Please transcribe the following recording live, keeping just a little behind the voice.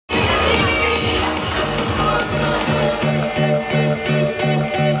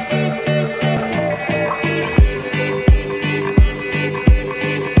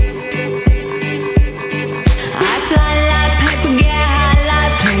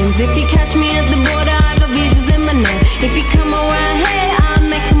planes. If you catch me at the border, I got visas in my name. If you come around here, I'll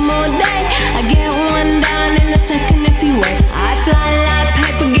make them all day. I get one down in a second if you wait. I fly like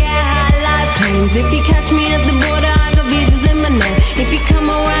paper, get high like planes. If you catch me at the border, I got visas in my name. If you come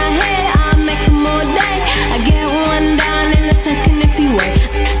around here, I'll make them all day. I get one down in a second if you wait.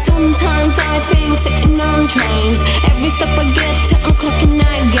 Sometimes I think sitting on trains. Every stop I get to, I'm clocking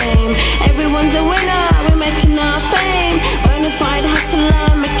that game. Everyone's a winner, we're making our fame. Bonafide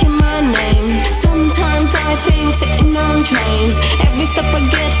hustler, making my name. Sometimes I think sitting on trains. Every stop I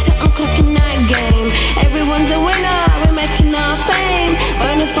get to, I'm clocking that game. Everyone's a winner, we're making our fame.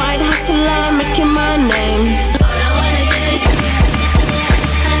 Bonafide hustler, making my name.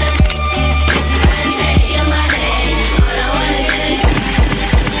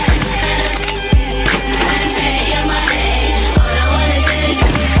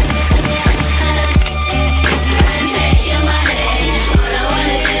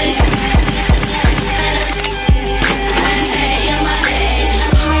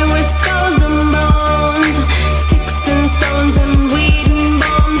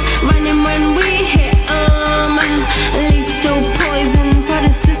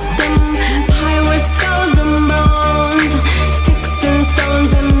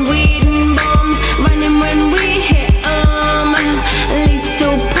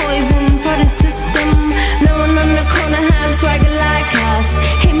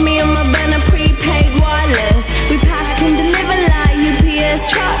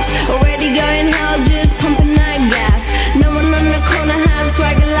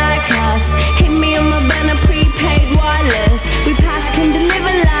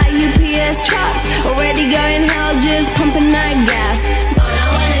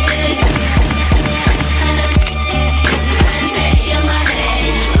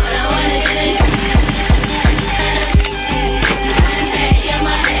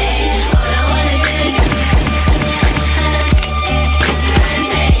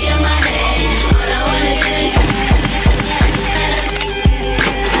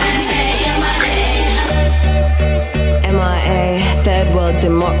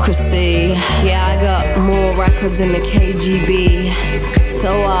 Democracy. Yeah, I got more records than the KGB.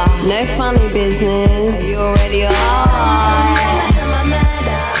 So no funny business. You already are.